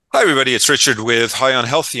Hi, everybody. It's Richard with High on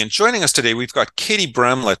Healthy. And joining us today, we've got Katie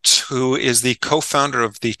Bramlett, who is the co-founder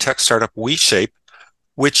of the tech startup WeShape,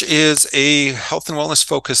 which is a health and wellness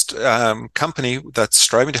focused company that's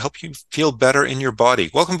striving to help you feel better in your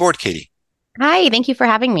body. Welcome aboard, Katie. Hi, thank you for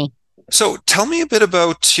having me. So tell me a bit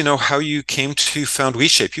about, how you came to found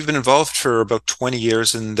WeShape. You've been involved for about 20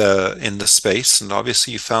 years in the space, and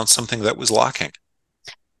obviously you found something that was lacking.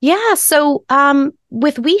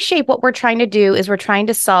 With WeShape, what we're trying to do is we're trying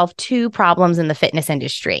to solve two problems in the fitness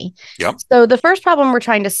industry. Yep. So the first problem we're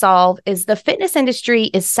trying to solve is the fitness industry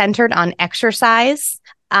is centered on exercise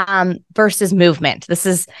versus movement. This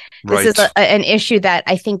is Right. an issue that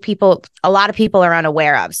I think a lot of people are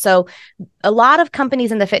unaware of. So a lot of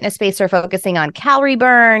companies in the fitness space are focusing on calorie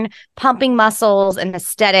burn, pumping muscles, and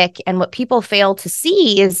aesthetic. And what people fail to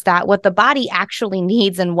see is that what the body actually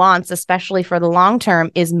needs and wants, especially for the long term,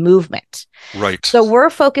 is movement. Right. So we're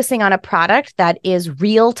focusing on a product that is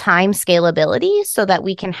real-time scalability so that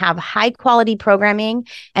we can have high-quality programming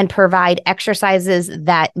and provide exercises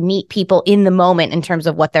that meet people in the moment in terms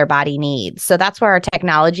of what their body needs. So that's where our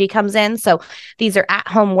technology comes in. So these are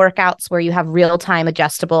at-home workouts where you have real-time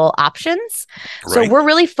adjustable options. So Right. we're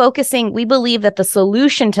really focusing, we believe that the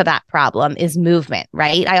solution to that problem is movement,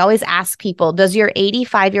 right? I always ask people, does your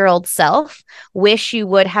 85-year-old self wish you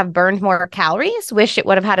would have burned more calories, wish it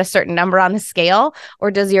would have had a certain number on the scale, or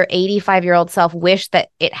does your 85-year-old self wish that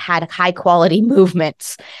it had high quality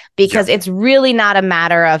movements? Yeah. Because it's really not a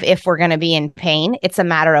matter of if we're going to be in pain, it's a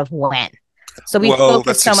matter of when. So we Well,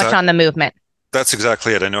 focus so much on the movement. that's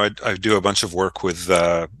exactly it. I know I do a bunch of work with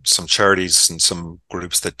some charities and some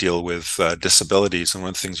groups that deal with disabilities. And one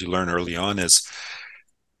of the things you learn early on is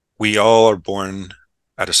we all are born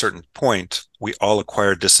at a certain point. We all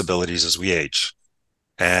acquire disabilities as we age.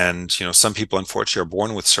 And, some people unfortunately are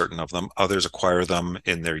born with certain of them. Others acquire them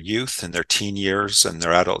in their youth, in their teen years, and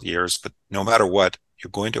their adult years. But no matter what,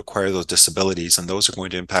 you're going to acquire those disabilities, and those are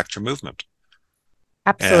going to impact your movement.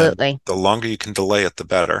 And Absolutely. the longer you can delay it, the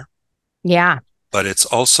better. Yeah. But it's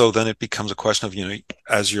also then it becomes a question of,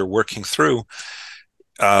 as you're working through,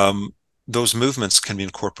 um, those movements can be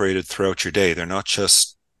incorporated throughout your day. They're not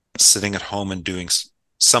just sitting at home and doing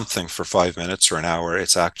something for 5 minutes or an hour.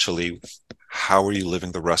 It's actually how are you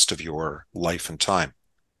living the rest of your life and time?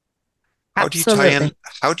 How do you tie in? Absolutely.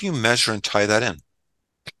 How do you measure and tie that in?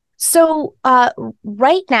 So,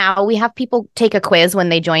 right now we have people take a quiz when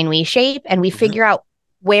they join WeShape, and we Hmm. figure out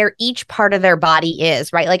where each part of their body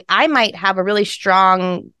is, right? Like I might have a really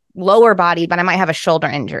strong lower body, but I might have a shoulder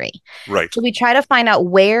injury. Right. So we try to find out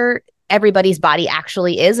where everybody's body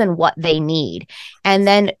actually is and what they need. And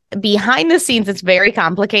then behind the scenes, it's very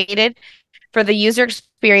complicated. For the user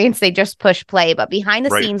experience, they just push play. But behind the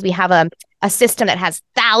Right. scenes, we have a system that has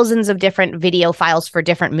thousands of different video files for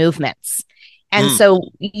different movements. And Mm. so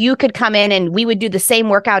you could come in and we would do the same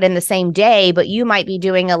workout in the same day, but you might be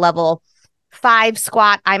doing a level 5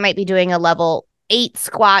 squat. I might be doing a level 8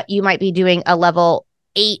 squat. You might be doing a level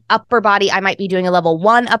 8 upper body. I might be doing a level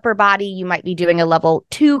 1 upper body. You might be doing a level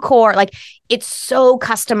 2 core. Like it's so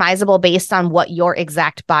customizable based on what your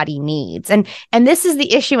exact body needs. And this is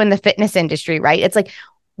the issue in the fitness industry, right? It's like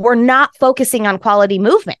we're not focusing on quality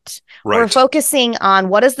movement. We're Right. focusing on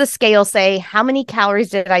what does the scale say? How many calories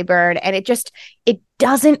did I burn? And it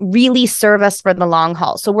doesn't really serve us for the long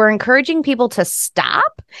haul. So we're encouraging people to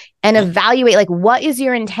stop and Mm. evaluate like what is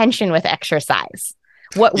your intention with exercise?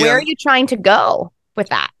 Where are Yeah. you trying to go with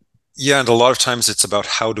that? Yeah. And a lot of times it's about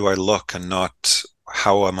how do I look and not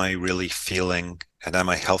how am I really feeling and am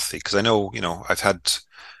I healthy? Because I know, I've had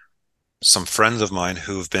some friends of mine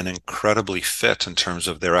who've been incredibly fit in terms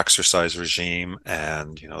of their exercise regime.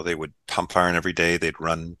 And, they would pump iron every day. They'd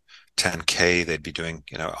run 10K. They'd be doing,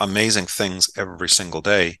 amazing things every single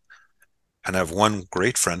day. And I have one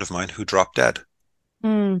great friend of mine who dropped dead.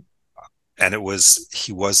 Mm, And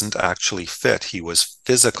he wasn't actually fit. He was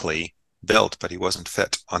physically built, but he wasn't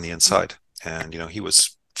fit on the inside. And, he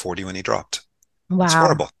was 40 when he dropped. It's wow.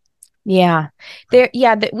 horrible. Yeah.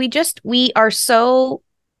 We are so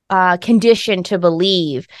conditioned to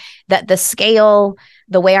believe that the scale,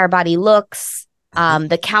 the way our body looks, Hmm.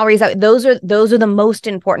 the calories, those are the most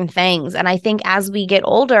important things. And I think as we get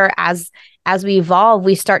older, as we evolve,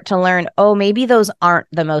 we start to learn, oh, maybe those aren't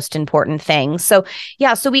the most important things. So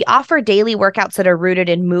yeah, so we offer daily workouts that are rooted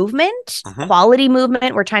in movement, Hmm. quality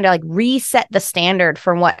movement. We're trying to like reset the standard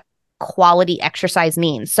from what quality exercise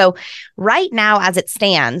means. So right now as it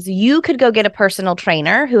stands, you could go get a personal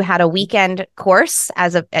trainer who had a weekend course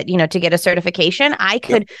to get a certification. I Yep.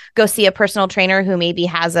 could go see a personal trainer who maybe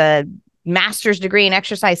has a master's degree in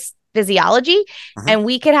exercise physiology, Hmm. and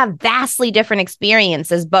we could have vastly different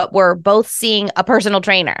experiences, but we're both seeing a personal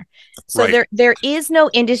trainer. So Right. there is no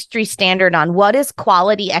industry standard on what is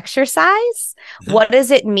quality exercise. Hmm. What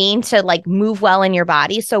does it mean to like move well in your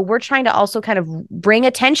body? So we're trying to also kind of bring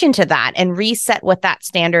attention to that and reset what that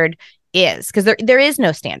standard is, because there is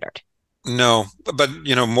no standard. No, but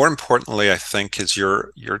more importantly, I think is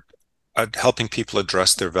you're helping people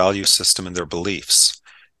address their value system and their beliefs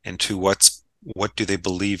into what do they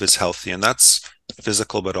believe is healthy, and that's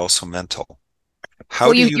physical but also mental. How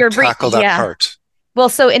Well, do you tackle that yeah. part? Well,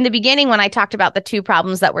 so in the beginning, when I talked about the two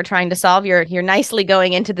problems that we're trying to solve, you're nicely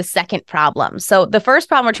going into the second problem. So the first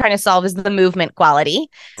problem we're trying to solve is the movement quality.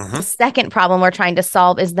 The Hmm. second problem we're trying to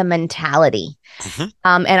solve is the mentality. Hmm.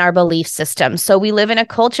 And our belief system. So we live in a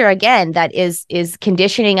culture again that is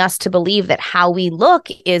conditioning us to believe that how we look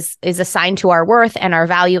is assigned to our worth and our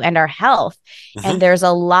value and our health. Hmm. And there's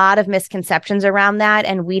a lot of misconceptions around that,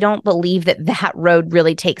 and we don't believe that that road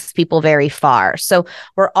really takes people very far. So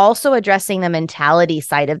we're also addressing the mentality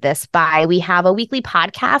side of this by we have a weekly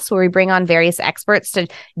podcast where we bring on various experts to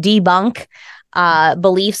debunk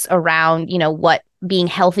beliefs around what being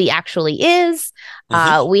healthy actually is.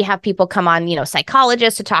 Hmm. We have people come on,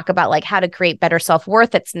 psychologists to talk about like how to create better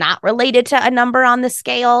self-worth that's not related to a number on the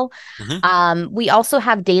scale. Hmm. We also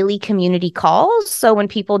have daily community calls. So when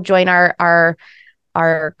people join our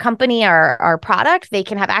company, our product, they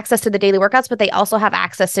can have access to the daily workouts, but they also have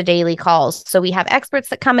access to daily calls. So we have experts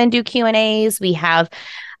that come and do Q&As. We have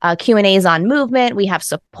Q&As on movement. We have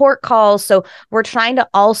support calls. So we're trying to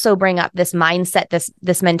also bring up this mindset,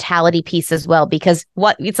 this mentality piece as well, because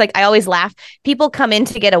what it's like, I always laugh. People come in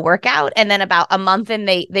to get a workout, and then about a month in,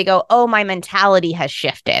 they go, "Oh, my mentality has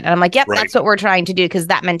shifted." And I'm like, "Yep, Right. that's what we're trying to do, because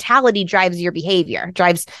that mentality drives your behavior,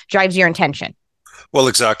 drives your intention." Well,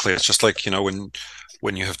 exactly. It's just like,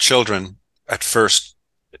 when you have children, at first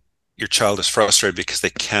your child is frustrated because they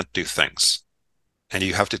can't do things, and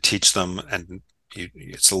you have to teach them, and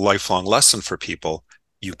it's a lifelong lesson for people.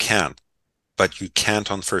 You can, but you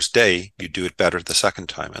can't on the first day. You do it better the second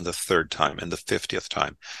time and the third time and the 50th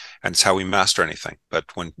time. And it's how we master anything.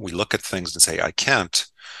 But when we look at things and say, I can't,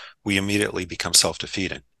 we immediately become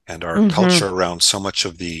self-defeating. And our Mm-hmm. culture around so much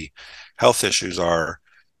of the health issues are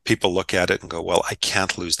people look at it and go, well, I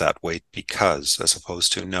can't lose that weight because, as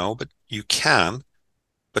opposed to, no, but you can,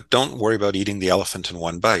 but don't worry about eating the elephant in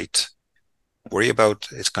one bite. Worry about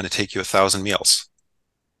it's going to take you 1,000 meals.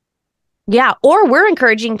 Yeah. Or we're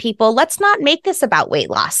encouraging people, let's not make this about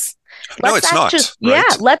weight loss. No, Let's it's actually, not, yeah,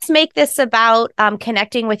 right? let's make this about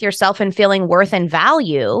connecting with yourself and feeling worth and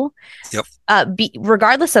value, Yep.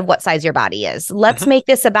 regardless of what size your body is. Let's Hmm. make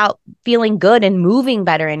this about feeling good and moving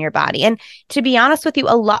better in your body. And to be honest with you,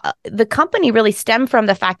 the company really stemmed from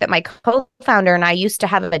the fact that my co-founder and I used to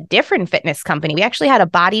have a different fitness company. We actually had a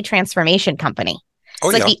body transformation company. Oh,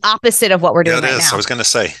 It's like yeah. the opposite of what we're Yeah, doing it right is. I now. was going to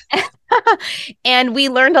say, And we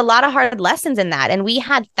learned a lot of hard lessons in that. And we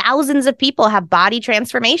had thousands of people have body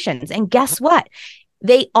transformations. And guess what?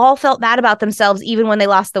 They all felt bad about themselves even when they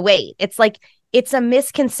lost the weight. It's like, it's a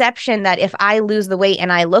misconception that if I lose the weight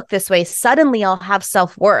and I look this way, suddenly I'll have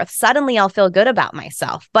self worth. Suddenly I'll feel good about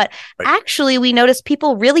myself. But right. actually, we noticed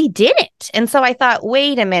people really didn't. And so I thought,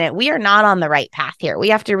 wait a minute, we are not on the right path here. We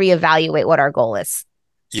have to reevaluate what our goal is.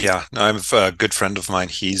 Yeah, no, I'm a good friend of mine.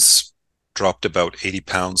 He's dropped about 80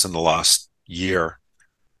 pounds in the last year,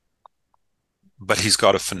 but he's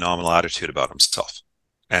got a phenomenal attitude about himself.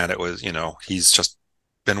 And it was, he's just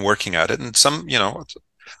been working at it. And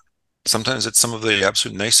sometimes it's some of the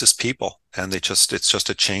absolute nicest people, and it's just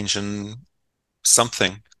a change in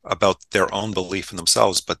something about their own belief in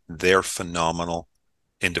themselves, but they're phenomenal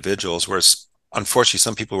individuals. Whereas, unfortunately,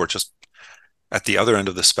 some people were just at the other end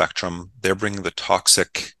of the spectrum. They're bringing the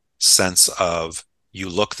toxic sense of you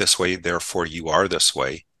look this way, therefore you are this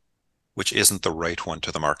way, which isn't the right one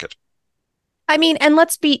to the market. I mean, and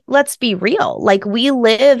let's be real. Like, we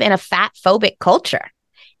live in a fat phobic culture.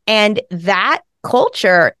 And that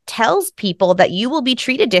culture tells people that you will be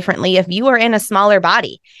treated differently if you are in a smaller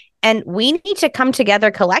body. And we need to come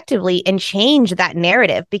together collectively and change that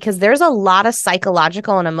narrative, because there's a lot of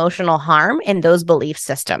psychological and emotional harm in those belief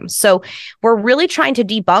systems. So we're really trying to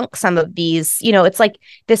debunk some of these. It's like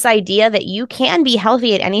this idea that you can be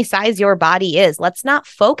healthy at any size your body is. Let's not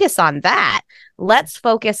focus on that. Let's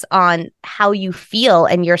focus on how you feel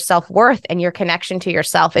and your self-worth and your connection to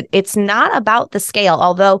yourself. It's not about the scale,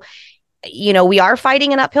 although we are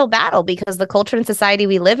fighting an uphill battle because the culture and society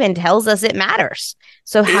we live in tells us it matters.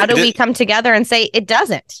 So how do It, we it, come together and say it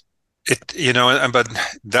doesn't? but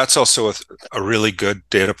that's also a really good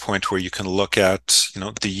data point where you can look at,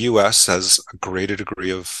 the US has a greater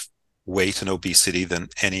degree of weight and obesity than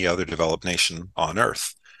any other developed nation on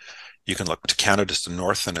earth. You can look to Canada to the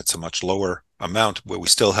north, and it's a much lower amount, but we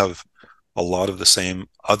still have a lot of the same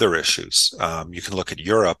other issues. You can look at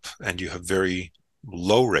Europe, and you have very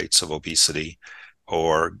low rates of obesity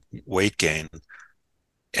or weight gain.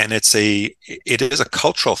 And it is a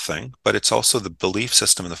cultural thing, but it's also the belief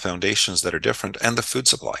system and the foundations that are different, and the food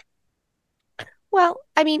supply. Well,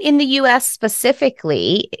 I mean, in the US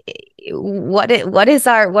specifically, what is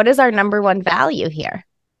our number one value here?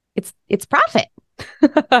 It's profit.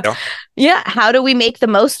 Yeah, Yeah, how do we make the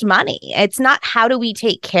most money? It's not how do we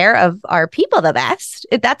take care of our people the best.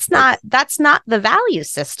 right. That's not the value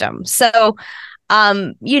system. So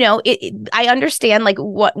I understand like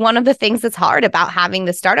what one of the things that's hard about having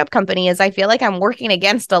the startup company is I feel like I'm working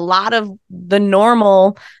against a lot of the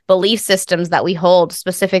normal belief systems that we hold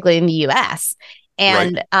specifically in the US.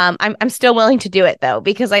 Right. And I'm still willing to do it though,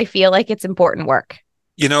 because I feel like it's important work.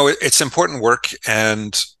 It's important work,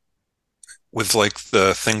 and with like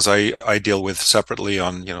the things I deal with separately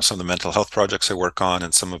on, some of the mental health projects I work on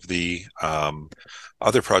and some of the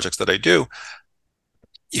other projects that I do,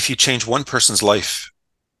 if you change one person's life,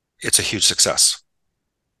 it's a huge success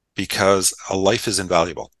because a life is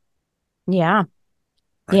invaluable, Yeah.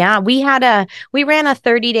 right? Yeah, we ran a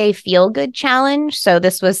 30-day feel good challenge. So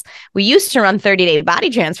we used to run 30-day body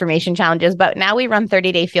transformation challenges, but now we run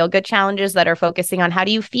 30-day feel good challenges that are focusing on how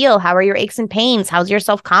do you feel? How are your aches and pains? How's your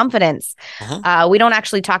self-confidence? Uh-huh. We don't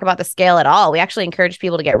actually talk about the scale at all. We actually encourage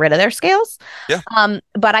people to get rid of their scales. Yeah.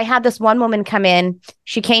 But I had this one woman come in.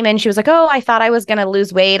 She came in, she was like, "Oh, I thought I was going to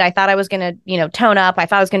lose weight. I thought I was going to, tone up. I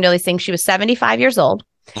thought I was going to do all these things." She was 75 years old.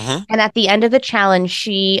 Uh-huh. And at the end of the challenge,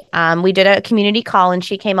 we did a community call and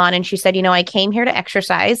she came on and she said, I came here to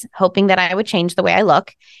exercise, hoping that I would change the way I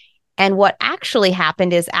look. And what actually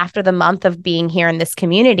happened is after the month of being here in this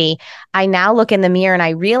community, I now look in the mirror and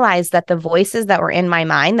I realize that the voices that were in my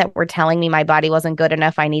mind that were telling me my body wasn't good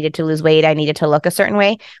enough, I needed to lose weight, I needed to look a certain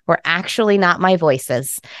way, were actually not my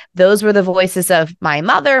voices. Those were the voices of my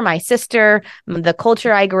mother, my sister, the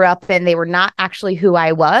culture I grew up in. They were not actually who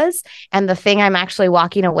I was. And the thing I'm actually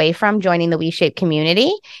walking away from joining the WeShape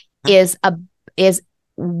community Uh-huh. is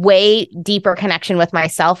way deeper connection with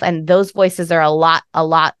myself. And those voices are a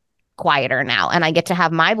lot quieter now, and I get to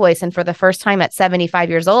have my voice. And for the first time at 75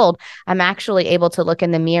 years old, I'm actually able to look in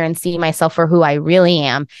the mirror and see myself for who I really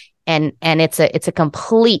am. And it's a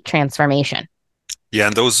complete transformation. Yeah,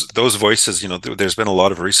 and those voices, there's been a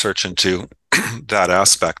lot of research into that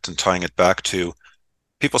aspect and tying it back to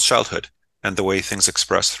people's childhood and the way things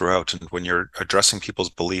express throughout. And when you're addressing people's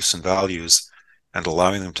beliefs and values and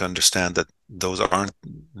allowing them to understand that those aren't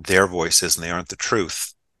their voices and they aren't the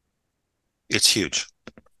truth, it's huge.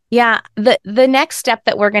 Yeah, the next step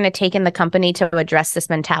that we're going to take in the company to address this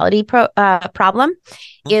mentality problem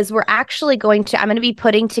is I'm going to be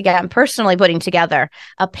I'm personally putting together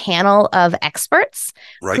a panel of experts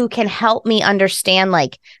Right. who can help me understand,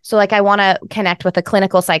 like I want to connect with a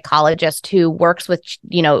clinical psychologist who works with,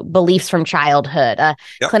 beliefs from childhood, a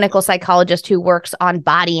Yep. clinical psychologist who works on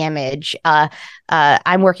body image.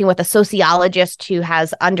 I'm working with a sociologist who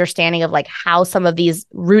has understanding of like how some of these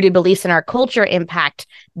rooted beliefs in our culture impact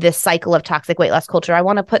this cycle of toxic weight loss culture. I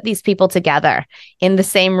want to put these people together in the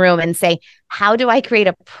same room and say, how do I create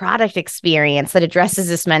a product experience that addresses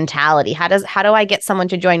this mentality? How do I get someone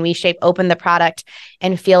to join WeShape, open the product,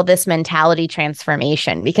 and feel this mentality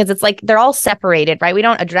transformation? Because it's like they're all separated, right? We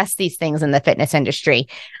don't address these things in the fitness industry.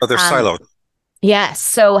 Oh, they're Um, siloed. Yes.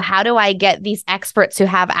 So, how do I get these experts who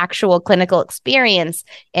have actual clinical experience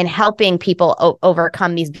in helping people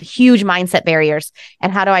overcome these huge mindset barriers?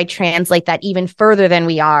 And how do I translate that even further than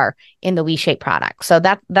we are in the WeShape product? So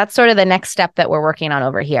that's sort of the next step that we're working on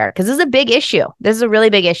over here, because this is a big issue. This is a really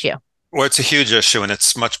big issue. Well, it's a huge issue, and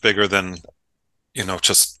it's much bigger than,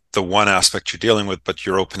 just the one aspect you're dealing with, but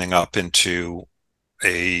you're opening up into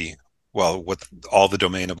a, well, what all the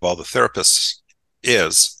domain of all the therapists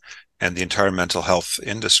is, and the entire mental health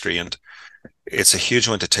industry. And it's a huge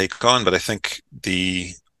one to take on. But I think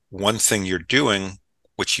the one thing you're doing,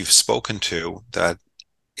 which you've spoken to, that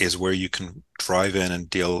is where you can drive in and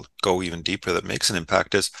go even deeper, that makes an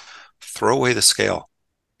impact, is throw away the scale.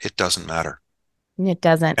 It doesn't matter. It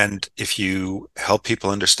doesn't. And if you help people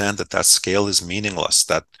understand that that scale is meaningless,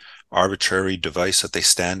 that arbitrary device that they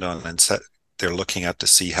stand on and they're looking at to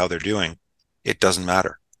see how they're doing, it doesn't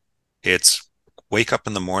matter. It's wake up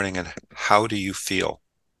in the morning and how do you feel,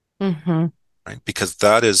 Mm-hmm. right? Because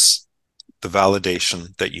that is the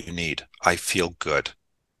validation that you need. I feel good.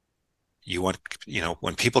 You want,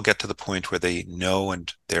 when people get to the point where they know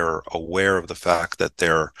and they're aware of the fact that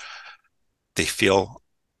they feel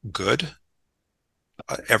good,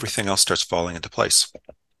 everything else starts falling into place.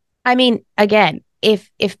 I mean, again,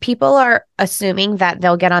 if people are assuming that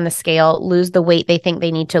they'll get on the scale, lose the weight they think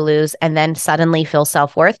they need to lose, and then suddenly feel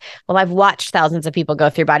self-worth, well, I've watched thousands of people go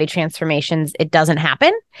through body transformations. It doesn't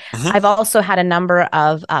happen. Hmm. I've also had a number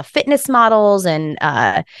of fitness models and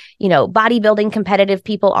bodybuilding competitive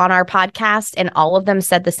people on our podcast, and all of them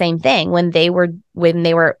said the same thing when they were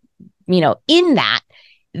in that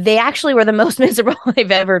they actually were the most miserable they've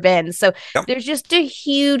ever been. So Yep. there's just a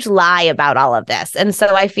huge lie about all of this. And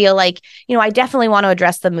so I feel like, I definitely want to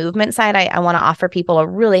address the movement side. I want to offer people a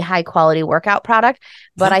really high quality workout product.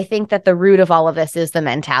 But Hmm. I think that the root of all of this is the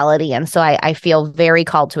mentality. And so I feel very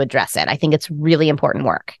called to address it. I think it's really important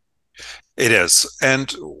work. It is.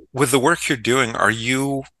 And with the work you're doing, are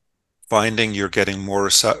you finding you're getting more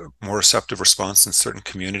receptive response in certain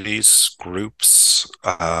communities, groups?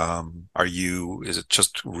 Is it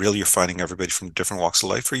just really you're finding everybody from different walks of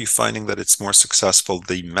life? Or are you finding that it's more successful,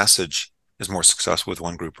 the message is more successful with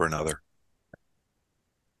one group or another?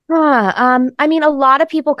 I mean, a lot of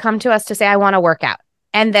people come to us to say, I want to work out.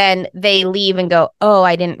 And then they leave and go, oh,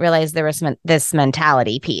 I didn't realize there was this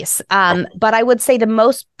mentality piece. Oh, But I would say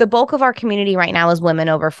the bulk of our community right now is women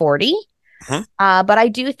over 40. mhm. But I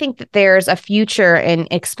do think that there's a future in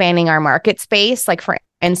expanding our market space. Like, for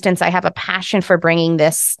instance, I have a passion for bringing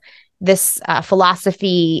this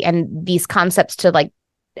philosophy and these concepts to like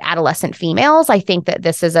adolescent females. I think that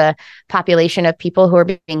this is a population of people who are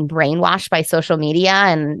being brainwashed by social media.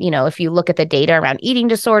 And, if you look at the data around eating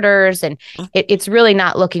disorders, and it's really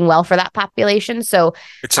not looking well for that population. So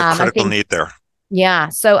It's a I critical think, need there. yeah.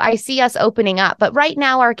 So I see us opening up. But right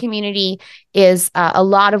now, our community is a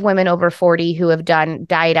lot of women over 40 who have done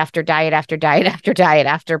diet after diet after diet after diet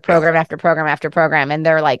after Yeah. program after program after program. And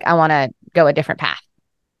they're like, I want to go a different path.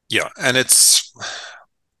 Yeah. And it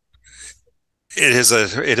is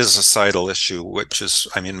a societal issue, which is,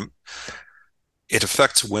 I mean, it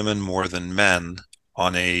affects women more than men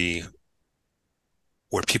on a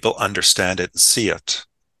where people understand it and see it.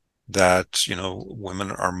 That,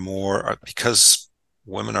 women are more because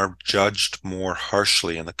women are judged more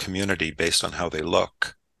harshly in the community based on how they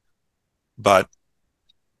look. But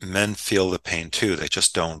men feel the pain too. They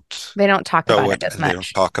just don't They don't talk show about it it as and they don't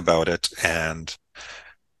much. talk about it. And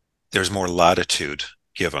there's more latitude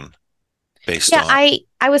given based Yeah, on,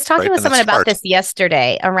 I was talking right? with And someone that's about smart. this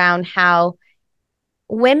yesterday around how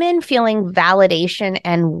women feeling validation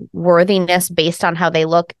and worthiness based on how they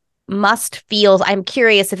look must feel. I'm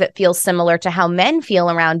curious if it feels similar to how men feel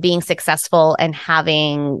around being successful and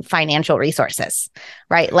having financial resources,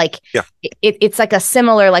 right? Like Yeah. it's like a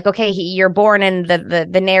similar, like, okay, you're born and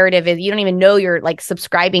the narrative is you don't even know you're like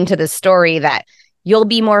subscribing to the story that you'll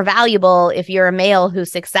be more valuable if you're a male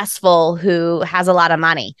who's successful, who has a lot of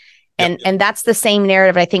money. Yeah. And that's the same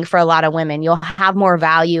narrative, I think, for a lot of women. You'll have more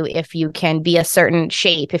value if you can be a certain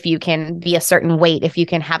shape, if you can be a certain weight, if you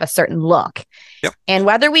can have a certain look. Yeah. And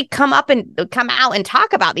whether we come out and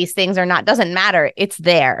talk about these things or not doesn't matter. It's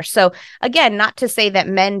there. So again, not to say that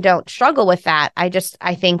men don't struggle with that. I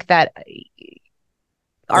think that Well,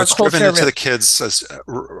 our it's driven culture into really, the kids as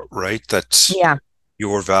right that yeah.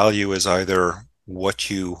 your value is either what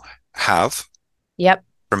you have. Yep.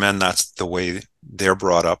 For men, that's the way they're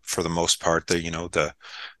brought up for the most part. The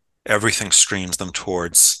everything streams them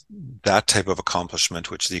towards that type of accomplishment,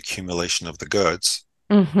 which is the accumulation of the goods.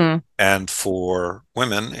 Mm-hmm. And for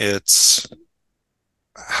women, it's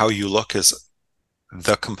how you look is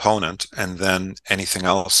the component, and then anything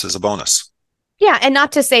else is a bonus. Yeah. And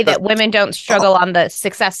not to say But, that women don't oh, struggle on the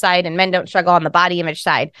success side and men don't struggle on the body image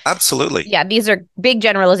side. absolutely. Yeah, these are big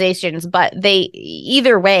generalizations, but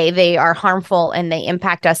either way, they are harmful and they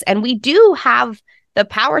impact us. And we do have the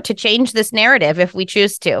power to change this narrative if we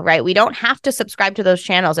choose to, right? We don't have to subscribe to those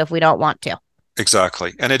channels if we don't want to.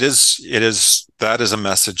 Exactly. And that is a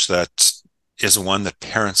message that is one that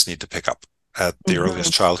parents need to pick up at the Mm-hmm.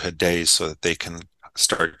 earliest childhood days so that they can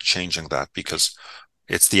start changing that, because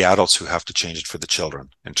it's the adults who have to change it for the children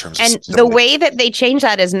in terms of And the stability. way that they change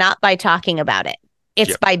that is not by talking about it.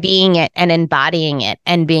 It's Yeah. by being it and embodying it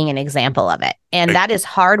and being an example of it. And that is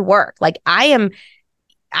hard work. Like I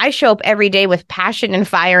show up every day with passion and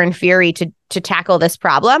fire and fury to tackle this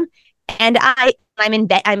problem. And I'm in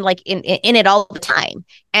bed, I'm like in it all the time.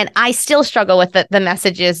 And I still struggle with the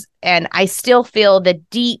messages, and I still feel the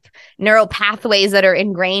deep neural pathways that are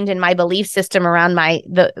ingrained in my belief system around my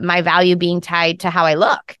value being tied to how I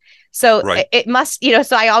look. So Right. it must,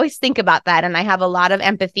 so I always think about that, and I have a lot of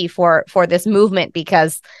empathy for this movement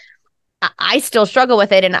because I still struggle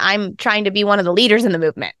with it, and I'm trying to be one of the leaders in the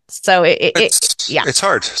movement. So It's yeah, it's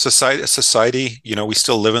hard. Society, we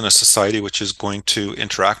still live in a society which is going to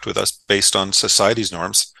interact with us based on society's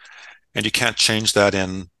norms, and you can't change that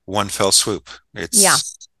in one fell swoop. yeah. It's,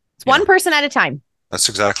 It's you one know, person at a time. that's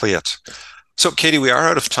exactly it. So, Katie, we are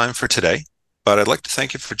out of time for today, but I'd like to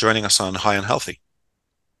thank you for joining us on High and Healthy.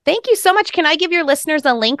 Thank you so much. Can I give your listeners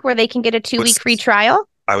a link where they can get a 2 week free Was trial?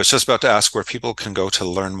 I was just about to ask where people can go to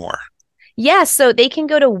learn more. Yes, so they can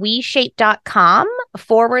go to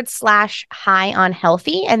WeShape.com/high on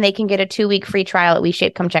healthy, and they can get a 2 week free trial at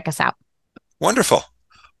WeShape. Come check us out. Wonderful.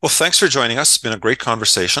 Well, thanks for joining us. It's been a great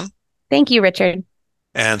conversation. Thank you, Richard.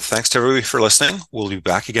 And thanks to everybody for listening. We'll be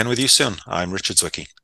back again with you soon. I'm Richard Zwicky.